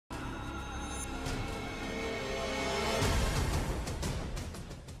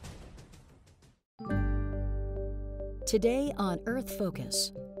Today on Earth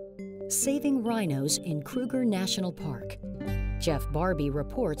Focus, saving rhinos in Kruger National Park. Jeff Barbee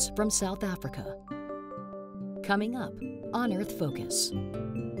reports from South Africa. Coming up on Earth Focus.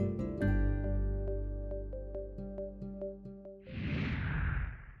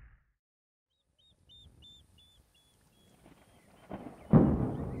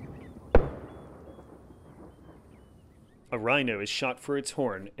 A rhino is shot for its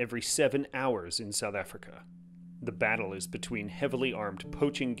horn every 7 hours in South Africa. The battle is between heavily armed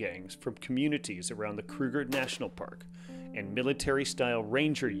poaching gangs from communities around the Kruger National Park and military-style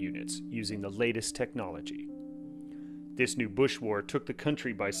ranger units using the latest technology. This new bush war took the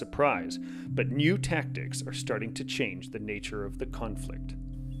country by surprise, but new tactics are starting to change the nature of the conflict.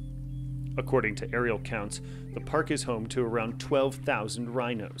 According to aerial counts, the park is home to around 12,000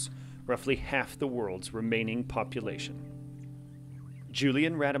 rhinos, roughly half the world's remaining population.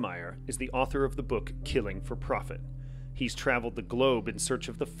 Julian Rademeyer is the author of the book Killing for Profit. He's traveled the globe in search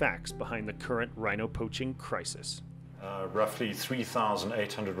of the facts behind the current rhino poaching crisis. Roughly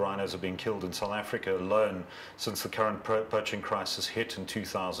 3,800 rhinos have been killed in South Africa alone since the current poaching crisis hit in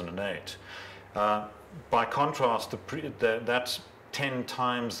 2008. By contrast, that's 10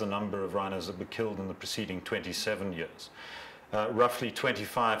 times the number of rhinos that were killed in the preceding 27 years. Roughly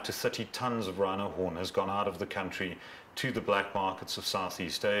 25 to 30 tons of rhino horn has gone out of the country to the black markets of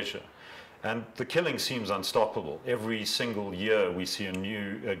Southeast Asia. And the killing seems unstoppable. Every single year we see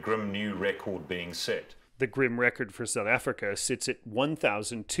a grim new record being set. The grim record for South Africa sits at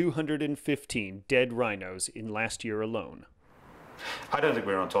 1,215 dead rhinos in last year alone. I don't think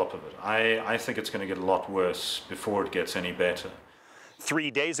we're on top of it. I think it's going to get a lot worse before it gets any better.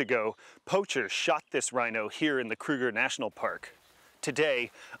 3 days ago, poachers shot this rhino here in the Kruger National Park. Today,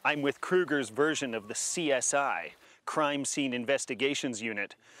 I'm with Kruger's version of the CSI, Crime Scene Investigations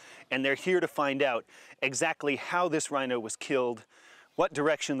Unit, and they're here to find out exactly how this rhino was killed, what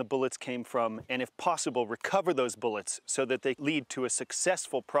direction the bullets came from, and if possible, recover those bullets so that they lead to a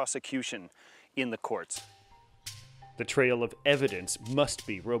successful prosecution in the courts. The trail of evidence must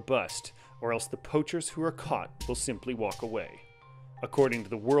be robust, or else the poachers who are caught will simply walk away. According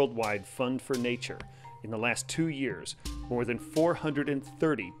to the Worldwide Fund for Nature, in the last 2 years, more than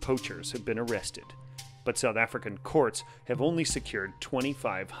 430 poachers have been arrested. But South African courts have only secured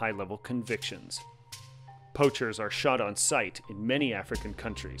 25 high-level convictions. Poachers are shot on sight in many African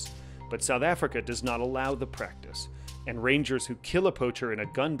countries, but South Africa does not allow the practice, and rangers who kill a poacher in a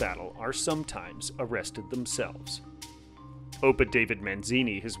gun battle are sometimes arrested themselves. Opa David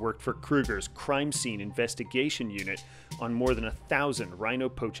Manzini has worked for Kruger's Crime Scene Investigation Unit on more than 1,000 rhino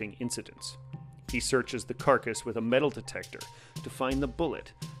poaching incidents. He searches the carcass with a metal detector to find the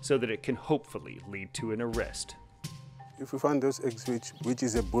bullet so that it can hopefully lead to an arrest. If we find those exhibits, which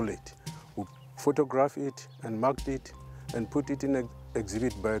is a bullet, we photograph it and mark it and put it in an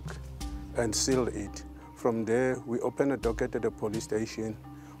exhibit bag and seal it. From there, we open a docket at the police station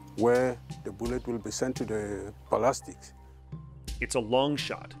where the bullet will be sent to the ballistics. It's a long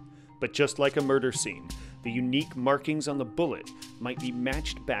shot, but just like a murder scene, the unique markings on the bullet might be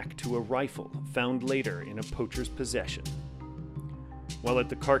matched back to a rifle found later in a poacher's possession. While at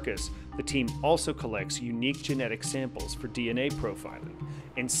the carcass, the team also collects unique genetic samples for DNA profiling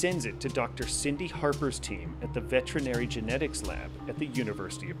and sends it to Dr. Cindy Harper's team at the Veterinary Genetics Lab at the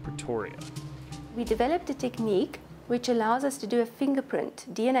University of Pretoria. We developed a technique which allows us to do a fingerprint,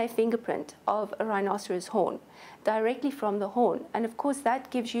 DNA fingerprint of a rhinoceros horn directly from the horn. And of course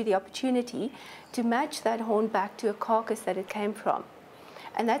that gives you the opportunity to match that horn back to a carcass that it came from.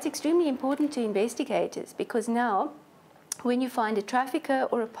 And that's extremely important to investigators because now when you find a trafficker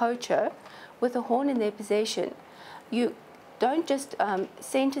or a poacher with a horn in their possession, you don't just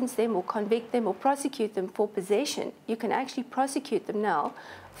sentence them or convict them or prosecute them for possession. You can actually prosecute them now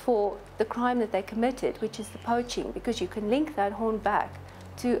for the crime that they committed, which is the poaching, because you can link that horn back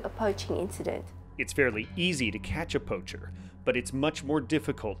to a poaching incident. It's fairly easy to catch a poacher, but it's much more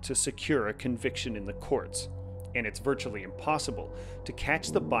difficult to secure a conviction in the courts. And it's virtually impossible to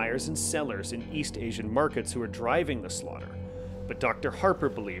catch the buyers and sellers in East Asian markets who are driving the slaughter. But Dr. Harper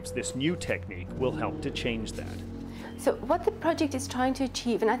believes this new technique will help to change that. So what the project is trying to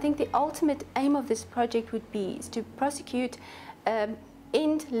achieve, and I think the ultimate aim of this project would be, is to prosecute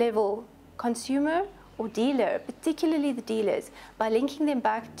end-level consumer or dealer, particularly the dealers, by linking them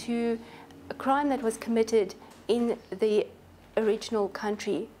back to a crime that was committed in the original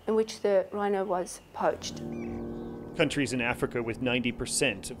country in which the rhino was poached. Countries in Africa with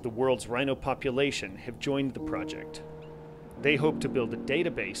 90% of the world's rhino population have joined the project. They hope to build a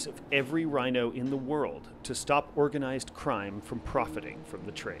database of every rhino in the world to stop organized crime from profiting from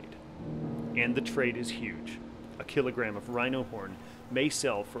the trade. And the trade is huge. a kilogram of rhino horn may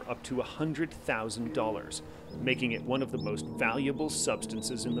sell for up to $100,000, making it one of the most valuable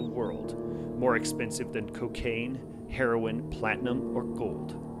substances in the world, more expensive than cocaine, heroin, platinum, or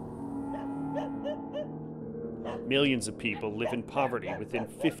gold. Millions of people live in poverty within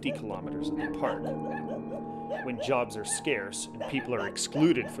 50 kilometers of the park. When jobs are scarce and people are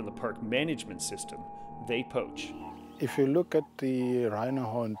excluded from the park management system, they poach. If you look at the rhino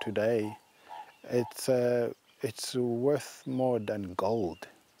horn today, it's worth more than gold.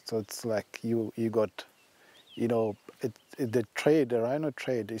 So it's like you got, you know, the rhino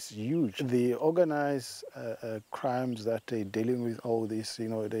trade is huge. The organized crimes that they're dealing with all this, you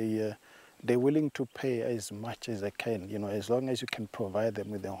know, they're willing to pay as much as they can, you know, as long as you can provide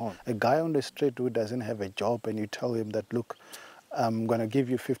them with the horn. A guy on the street who doesn't have a job and you tell him that, look, I'm going to give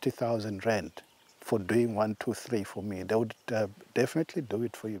you 50,000 rand for doing 1, 2, 3 for me, they would definitely do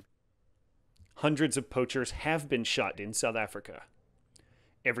it for you. Hundreds of poachers have been shot in South Africa.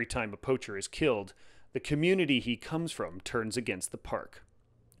 Every time a poacher is killed, the community he comes from turns against the park.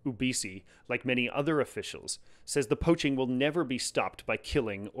 Ubisi, like many other officials, says the poaching will never be stopped by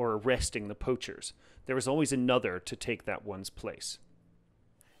killing or arresting the poachers. There is always another to take that one's place.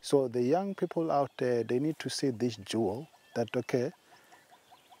 So the young people out there, they need to see this jewel that, okay,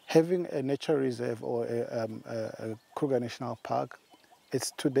 having a nature reserve or a Kruger National Park,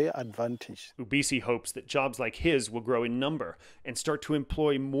 it's to their advantage. Ubisi hopes that jobs like his will grow in number and start to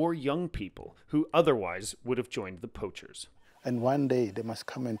employ more young people who otherwise would have joined the poachers. And one day they must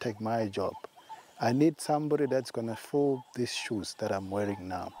come and take my job. I need somebody that's going to fill these shoes that I'm wearing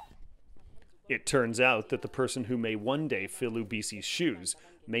now. It turns out that the person who may one day fill Ubisi's shoes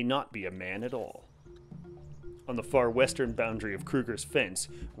may not be a man at all. On the far western boundary of Kruger's fence,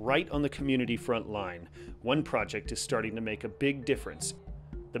 right on the community front line, one project is starting to make a big difference.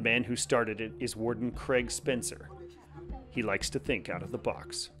 The man who started it is Warden Craig Spencer. He likes to think out of the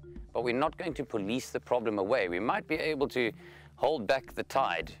box. But we're not going to police the problem away. We might be able to hold back the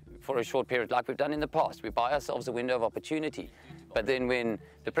tide for a short period like we've done in the past. We buy ourselves a window of opportunity. But then when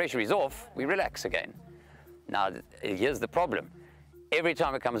the pressure is off, we relax again. Now, here's the problem. Every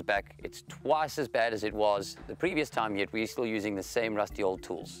time it comes back, it's twice as bad as it was the previous time, yet we're still using the same rusty old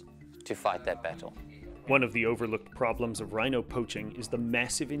tools to fight that battle. One of the overlooked problems of rhino poaching is the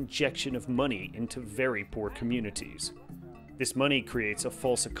massive injection of money into very poor communities. This money creates a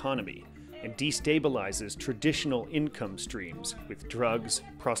false economy and destabilizes traditional income streams with drugs,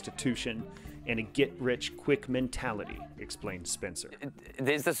 prostitution, and a get-rich-quick mentality, explains Spencer.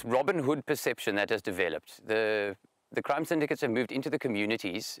 There's this Robin Hood perception that has developed. The crime syndicates have moved into the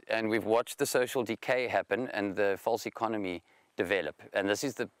communities, and we've watched the social decay happen and the false economy develop. And this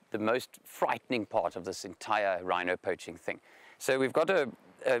is the most frightening part of this entire rhino poaching thing. So we've got a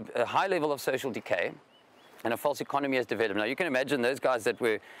high level of social decay, and a false economy has developed. Now, you can imagine those guys that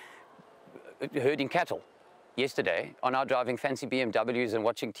were herding cattle yesterday are now driving fancy BMWs and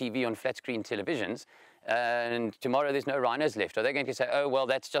watching TV on flat-screen televisions, and tomorrow there's no rhinos left. Are they going to say, oh, well,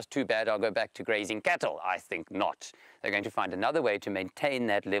 that's just too bad, I'll go back to grazing cattle? I think not. They're going to find another way to maintain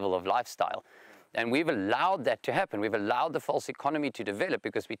that level of lifestyle. And we've allowed that to happen. We've allowed the false economy to develop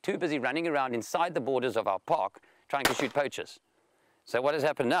because we're too busy running around inside the borders of our park trying to shoot poachers. So what has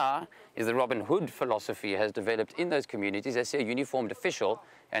happened now is the Robin Hood philosophy has developed in those communities. They see a uniformed official,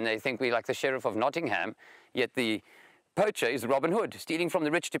 and they think we're like the sheriff of Nottingham, yet the poacher is Robin Hood, stealing from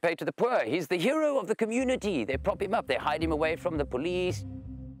the rich to pay to the poor. He's the hero of the community. They prop him up. They hide him away from the police.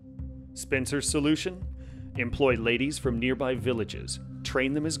 Spencer's solution? Employ ladies from nearby villages,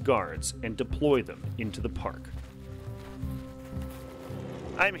 train them as guards, and deploy them into the park.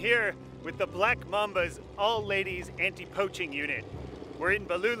 I'm here with the Black Mambas all-ladies anti-poaching unit. We're in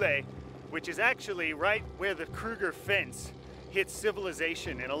Balule, which is actually right where the Kruger fence hits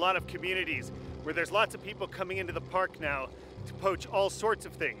civilization in a lot of communities, where there's lots of people coming into the park now to poach all sorts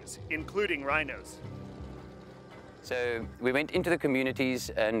of things, including rhinos. So we went into the communities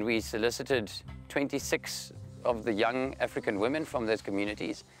and we solicited 26 of the young African women from those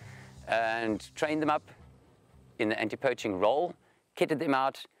communities and trained them up in the anti-poaching role, kitted them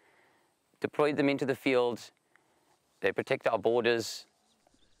out, deployed them into the field. They protect our borders.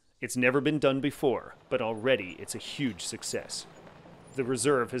 It's never been done before, but already it's a huge success. The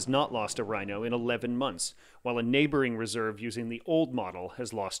reserve has not lost a rhino in 11 months, while a neighboring reserve using the old model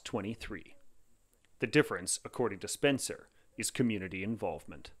has lost 23. The difference, according to Spencer, is community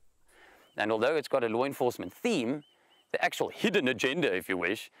involvement. And although it's got a law enforcement theme, the actual hidden agenda, if you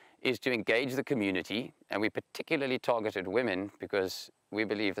wish, is to engage the community. And we particularly targeted women because we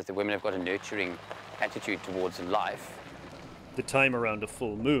believe that the women have got a nurturing attitude towards life. The time around a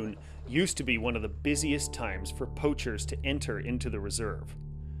full moon used to be one of the busiest times for poachers to enter into the reserve.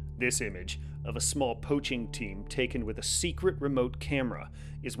 This image of a small poaching team taken with a secret remote camera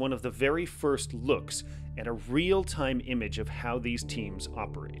is one of the very first looks at a real-time image of how these teams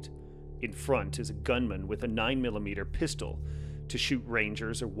operate. In front is a gunman with a 9mm pistol to shoot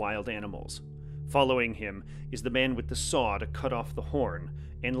rangers or wild animals. Following him is the man with the saw to cut off the horn,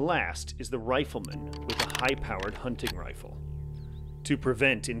 and last is the rifleman with a high-powered hunting rifle. To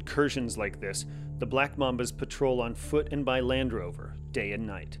prevent incursions like this, the Black Mambas patrol on foot and by Land Rover, day and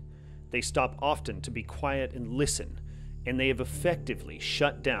night. They stop often to be quiet and listen, and they have effectively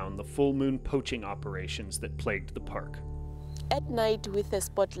shut down the full moon poaching operations that plagued the park. At night with a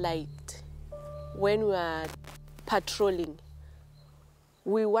spotlight, when we are patrolling,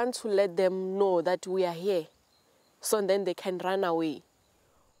 we want to let them know that we are here, so then they can run away.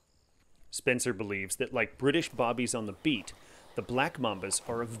 Spencer believes that like British bobbies on the beat, the Black Mambas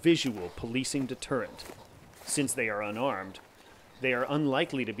are a visual policing deterrent. Since they are unarmed, they are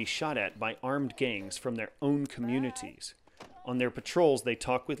unlikely to be shot at by armed gangs from their own communities. On their patrols, they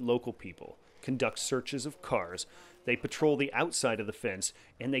talk with local people, conduct searches of cars, they patrol the outside of the fence,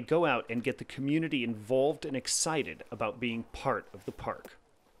 and they go out and get the community involved and excited about being part of the park.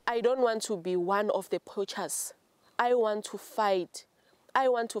 I don't want to be one of the poachers. I want to fight. I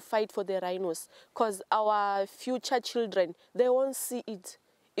want to fight for the rhinos, because our future children, they won't see it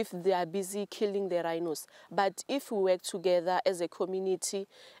if they are busy killing the rhinos. But if we work together as a community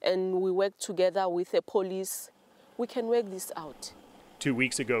and we work together with the police, we can work this out. 2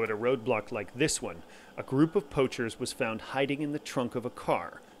 weeks ago at a roadblock like this one, a group of poachers was found hiding in the trunk of a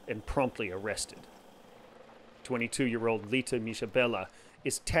car and promptly arrested. 22-year-old Lita Mishabella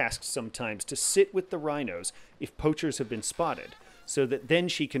is tasked sometimes to sit with the rhinos if poachers have been spotted, so that then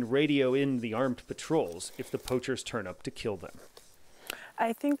she can radio in the armed patrols if the poachers turn up to kill them.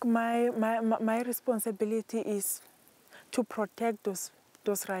 I think my responsibility is to protect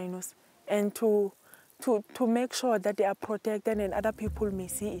those rhinos and to make sure that they are protected and other people may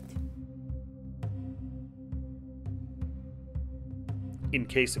see it. In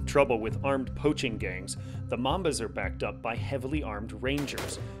case of trouble with armed poaching gangs, the Mambas are backed up by heavily armed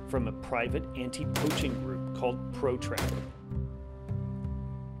rangers from a private anti-poaching group called ProTrack.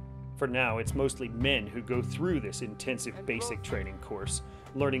 For now, it's mostly men who go through this intensive basic training course,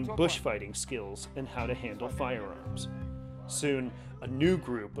 learning bushfighting skills and how to handle firearms. Soon, a new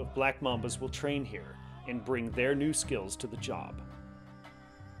group of Black Mambas will train here and bring their new skills to the job.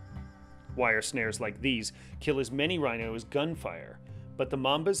 Wire snares like these kill as many rhino as gunfire, but the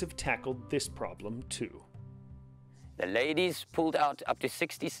Mambas have tackled this problem too. The ladies pulled out up to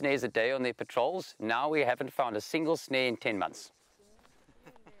 60 snares a day on their patrols. Now we haven't found a single snare in 10 months.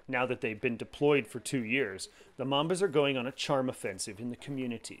 Now that they've been deployed for 2 years, the Mambas are going on a charm offensive in the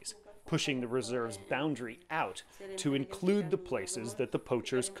communities, pushing the reserve's boundary out to include the places that the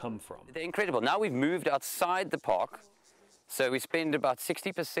poachers come from. They're incredible. Now we've moved outside the park, so we spend about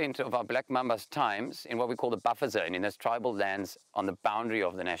 60% of our Black Mambas times in what we call the buffer zone, in those tribal lands on the boundary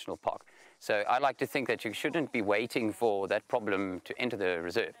of the national park. So I like to think that you shouldn't be waiting for that problem to enter the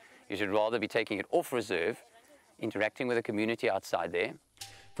reserve. You should rather be taking it off reserve, interacting with the community outside there.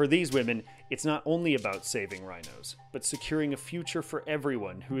 For these women, it's not only about saving rhinos, but securing a future for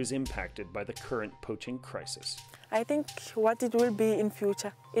everyone who is impacted by the current poaching crisis. I think what it will be in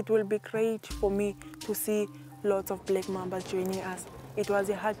future, it will be great for me to see lots of Black Mambas joining us. It was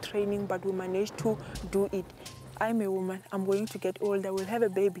a hard training, but we managed to do it. I'm a woman, I'm going to get older, we'll have a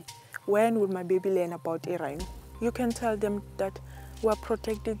baby. When will my baby learn about a rhino? You can tell them that we're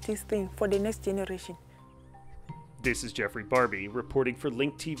protecting this thing for the next generation. This is Jeffrey Barbee reporting for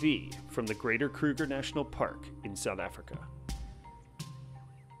Link TV from the Greater Kruger National Park in South Africa.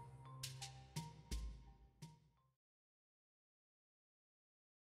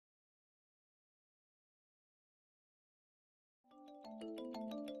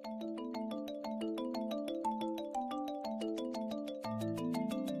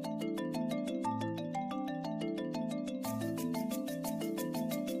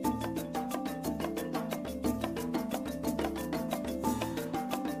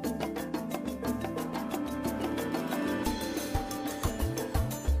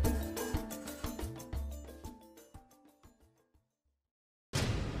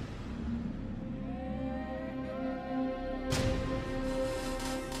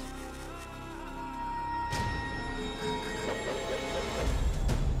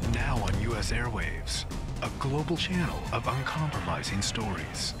 Airwaves, a global channel of uncompromising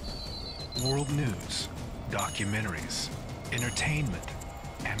stories, world news, documentaries, entertainment,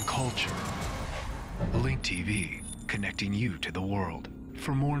 and culture. Link TV connecting you to the world.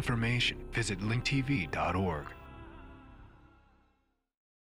 For more information, visit linktv.org.